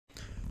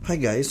Hi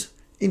guys,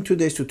 in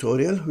today's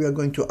tutorial we are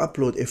going to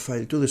upload a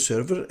file to the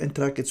server and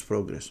track its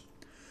progress.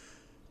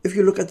 If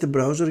you look at the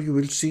browser, you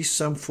will see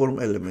some form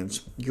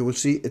elements. You will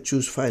see a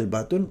choose file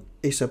button,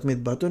 a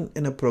submit button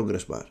and a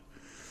progress bar.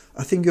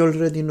 I think you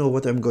already know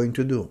what I'm going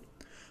to do.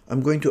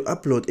 I'm going to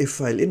upload a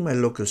file in my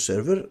local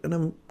server and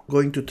I'm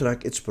going to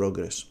track its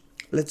progress.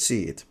 Let's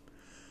see it.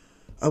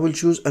 I will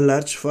choose a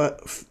large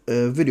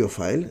video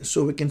file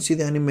so we can see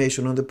the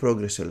animation on the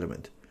progress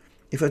element.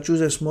 If I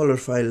choose a smaller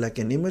file like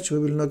an image, we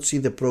will not see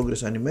the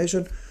progress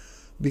animation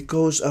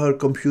because our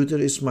computer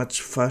is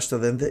much faster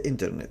than the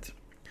internet.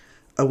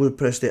 I will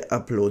press the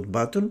upload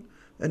button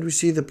and we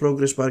see the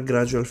progress bar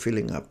gradually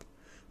filling up.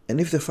 And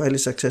if the file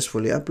is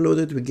successfully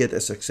uploaded, we get a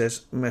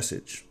success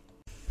message.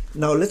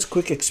 Now let's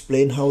quickly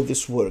explain how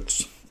this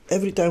works.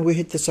 Every time we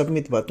hit the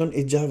submit button,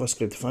 a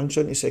JavaScript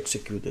function is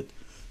executed.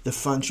 The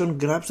function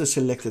grabs the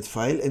selected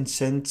file and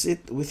sends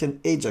it with an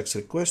AJAX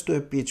request to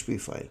a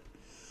PHP file.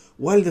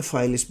 While the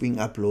file is being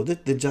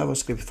uploaded, the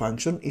JavaScript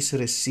function is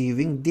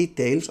receiving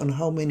details on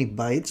how many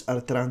bytes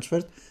are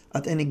transferred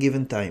at any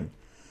given time.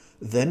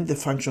 Then the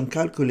function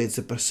calculates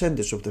the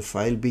percentage of the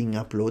file being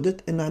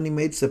uploaded and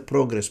animates the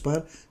progress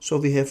bar so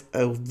we have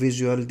a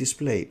visual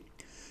display.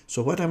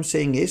 So what I'm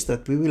saying is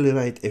that we will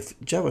write a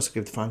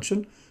JavaScript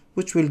function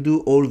which will do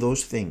all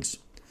those things.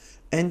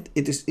 And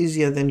it is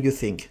easier than you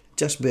think.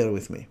 Just bear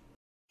with me.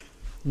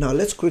 Now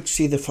let's quickly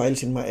see the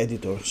files in my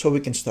editor so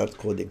we can start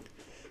coding.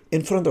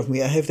 In front of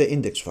me I have the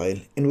index file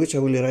in which I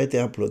will write the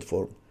upload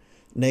form.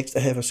 Next I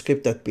have a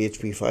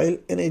script.php file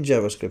and a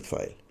JavaScript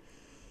file.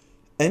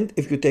 And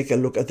if you take a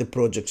look at the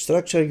project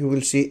structure, you will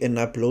see an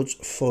uploads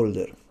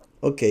folder.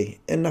 Okay,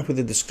 enough with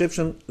the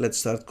description, let's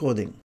start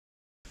coding.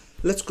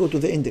 Let's go to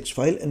the index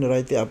file and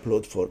write the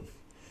upload form.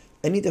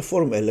 I need a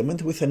form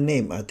element with a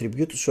name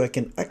attribute so I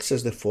can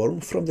access the form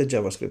from the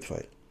JavaScript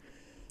file.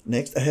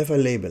 Next I have a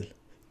label.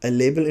 A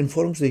label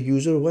informs the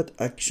user what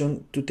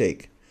action to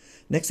take.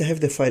 Next I have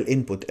the file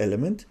input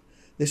element.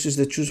 This is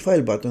the choose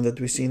file button that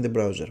we see in the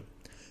browser.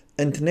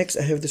 And next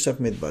I have the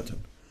submit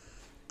button.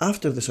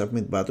 After the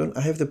submit button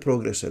I have the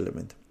progress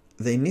element.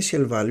 The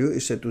initial value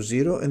is set to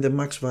 0 and the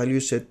max value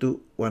is set to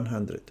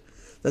 100.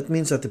 That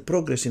means that the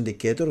progress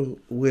indicator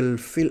will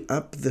fill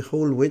up the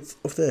whole width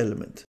of the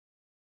element.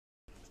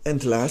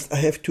 And last I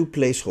have two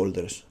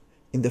placeholders.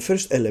 In the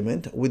first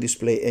element we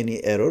display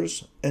any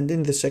errors and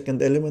in the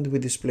second element we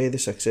display the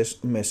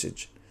success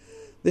message.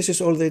 This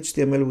is all the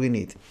HTML we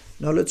need.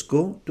 Now let's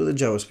go to the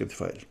JavaScript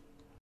file.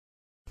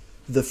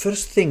 The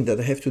first thing that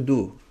I have to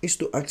do is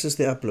to access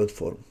the upload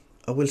form.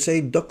 I will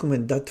say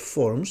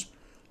document.forms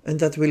and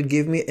that will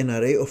give me an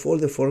array of all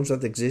the forms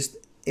that exist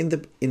in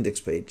the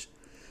index page.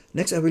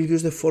 Next I will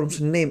use the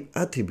form's name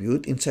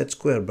attribute inside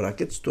square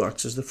brackets to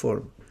access the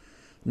form.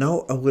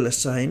 Now I will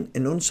assign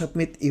an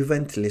onSubmit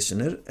event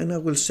listener and I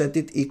will set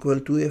it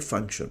equal to a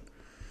function.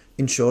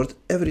 In short,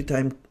 every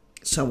time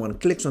someone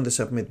clicks on the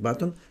submit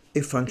button, a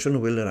function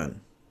will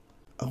run.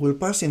 I will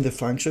pass in the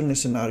function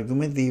as an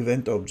argument the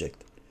event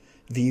object.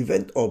 The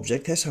event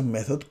object has a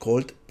method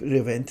called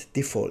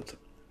preventDefault.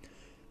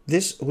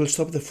 This will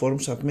stop the form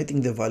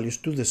submitting the values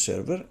to the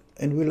server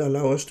and will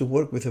allow us to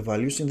work with the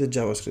values in the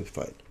JavaScript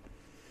file.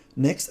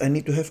 Next, I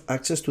need to have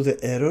access to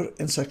the error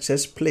and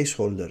success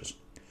placeholders.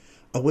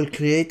 I will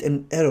create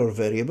an error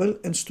variable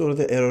and store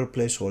the error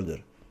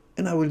placeholder,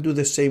 and I will do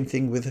the same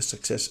thing with the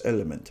success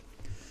element.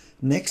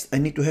 Next, I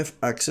need to have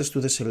access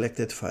to the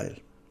selected file.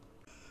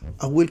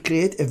 I will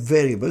create a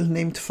variable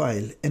named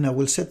file and I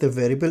will set the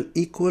variable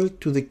equal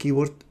to the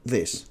keyword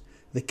this.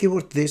 The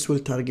keyword this will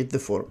target the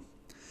form.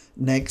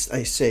 Next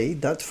I say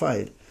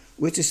 .file,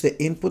 which is the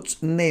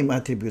input's name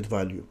attribute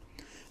value.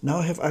 Now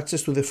I have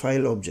access to the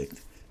file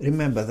object.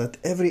 Remember that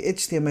every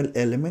HTML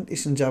element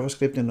is in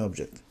JavaScript an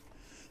object.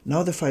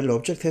 Now the file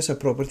object has a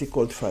property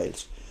called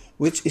files,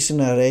 which is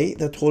an array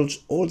that holds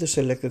all the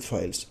selected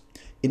files.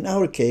 In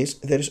our case,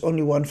 there is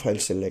only one file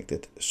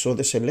selected, so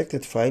the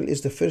selected file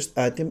is the first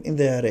item in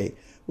the array,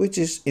 which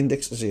is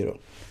index 0.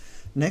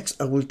 Next,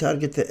 I will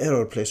target the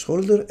error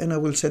placeholder and I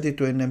will set it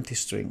to an empty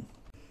string.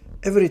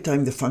 Every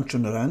time the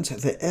function runs,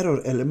 the error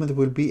element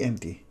will be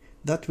empty.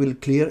 That will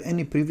clear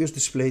any previous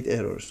displayed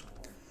errors.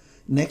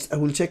 Next, I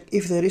will check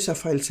if there is a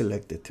file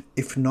selected.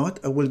 If not,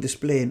 I will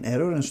display an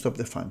error and stop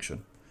the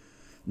function.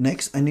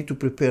 Next, I need to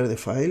prepare the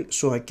file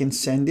so I can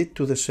send it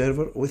to the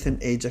server with an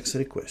AJAX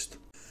request.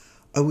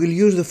 I will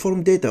use the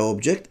form data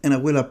object and I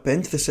will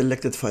append the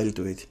selected file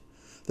to it.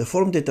 The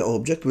form data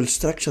object will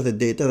structure the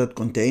data that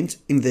contains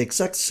in the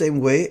exact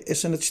same way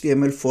as an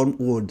HTML form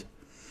would.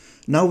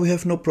 Now we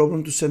have no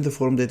problem to send the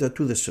form data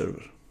to the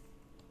server.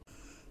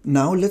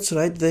 Now let's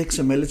write the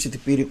XML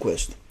Http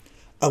request.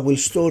 I will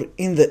store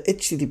in the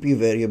HTTP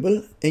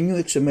variable a new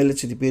XML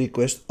Http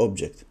request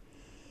object.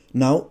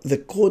 Now the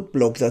code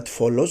block that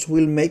follows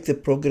will make the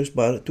progress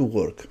bar to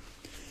work.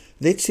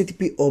 The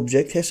HTTP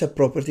object has a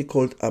property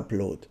called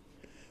upload.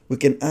 We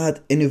can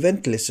add an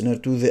event listener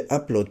to the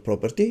upload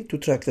property to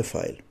track the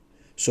file.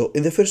 So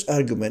in the first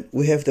argument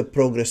we have the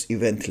progress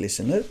event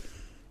listener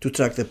to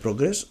track the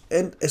progress,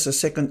 and as a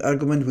second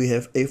argument we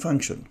have a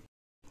function.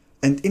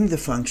 And in the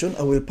function,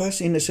 I will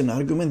pass in as an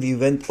argument the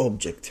event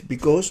object,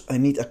 because I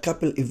need a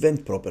couple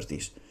event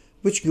properties,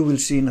 which you will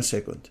see in a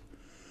second.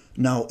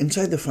 Now,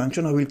 inside the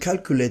function, I will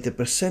calculate the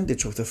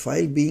percentage of the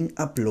file being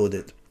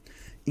uploaded.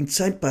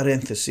 Inside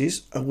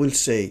parentheses, I will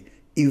say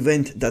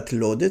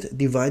event.loaded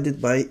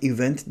divided by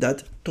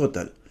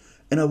event.total,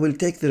 and I will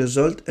take the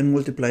result and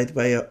multiply it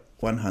by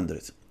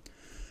 100.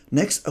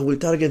 Next, I will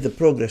target the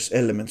progress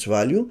elements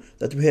value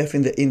that we have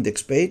in the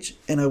index page,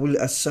 and I will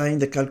assign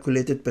the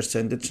calculated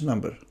percentage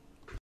number.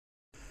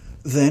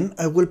 Then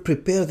I will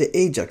prepare the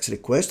AJAX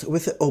request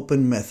with the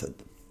open method.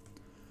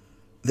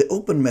 The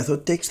open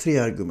method takes three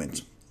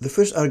arguments. The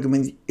first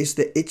argument is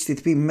the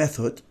HTTP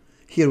method.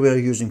 Here we are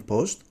using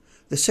post.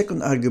 The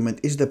second argument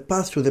is the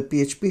path to the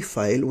PHP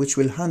file which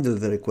will handle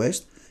the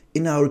request.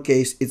 In our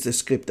case, it's the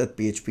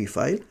script.php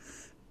file.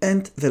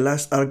 And the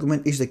last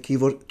argument is the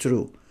keyword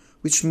true,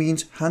 which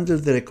means handle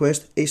the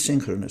request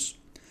asynchronous.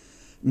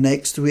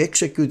 Next, we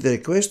execute the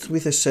request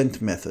with a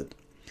send method,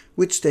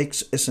 which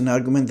takes as an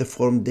argument the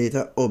form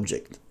data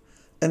object.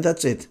 And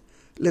that's it.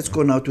 Let's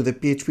go now to the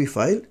PHP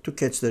file to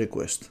catch the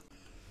request.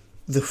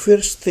 The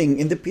first thing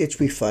in the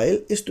PHP file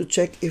is to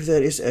check if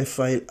there is a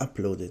file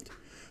uploaded.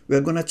 We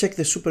are going to check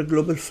the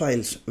superglobal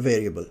files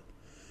variable.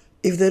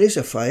 If there is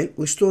a file,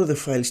 we store the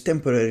file's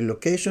temporary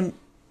location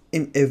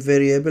in a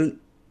variable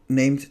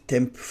named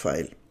temp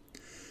file.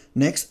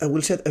 Next, I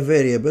will set a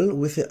variable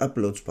with the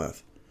uploads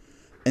path.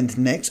 And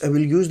next, I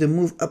will use the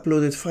move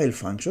uploaded file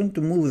function to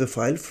move the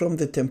file from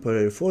the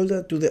temporary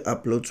folder to the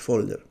uploads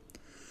folder.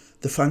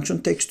 The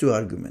function takes two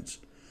arguments.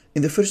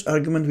 In the first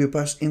argument, we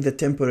pass in the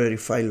temporary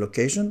file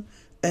location,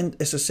 and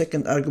as a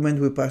second argument,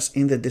 we pass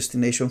in the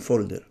destination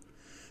folder.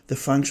 The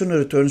function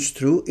returns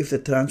true if the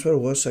transfer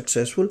was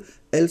successful,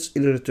 else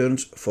it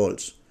returns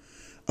false.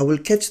 I will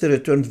catch the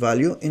returned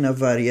value in a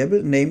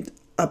variable named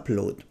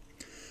upload.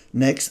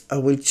 Next, I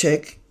will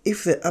check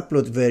if the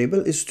upload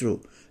variable is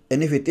true,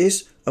 and if it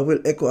is, I will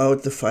echo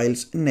out the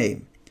file's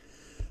name.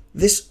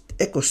 This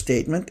echo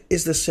statement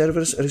is the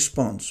server's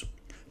response.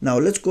 Now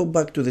let's go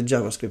back to the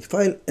JavaScript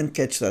file and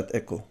catch that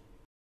echo.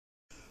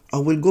 I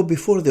will go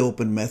before the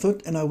open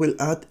method and I will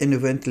add an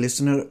event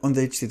listener on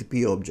the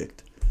HTTP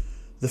object.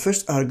 The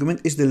first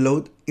argument is the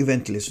load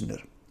event listener,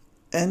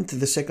 and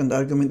the second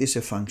argument is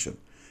a function.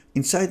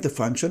 Inside the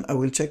function, I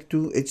will check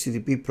two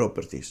HTTP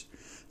properties.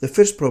 The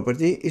first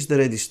property is the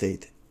ready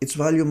state. Its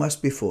value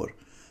must be 4.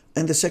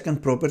 And the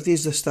second property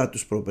is the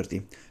status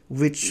property,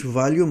 which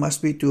value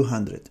must be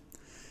 200.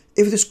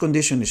 If this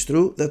condition is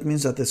true, that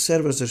means that the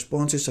server's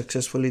response is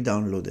successfully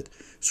downloaded.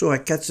 So I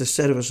catch the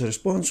server's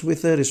response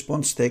with the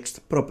response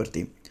text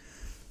property,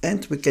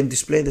 and we can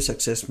display the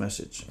success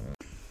message.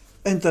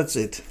 And that's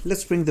it.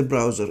 Let's bring the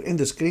browser in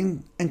the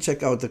screen and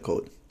check out the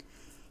code.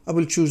 I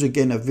will choose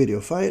again a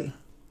video file,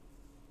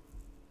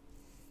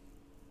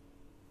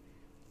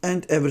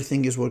 and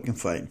everything is working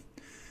fine.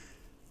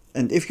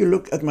 And if you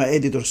look at my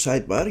editor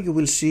sidebar, you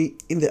will see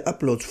in the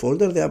uploads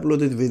folder the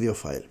uploaded video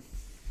file.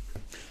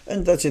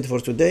 And that's it for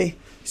today.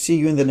 See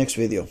you in the next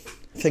video.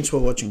 Thanks for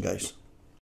watching, guys.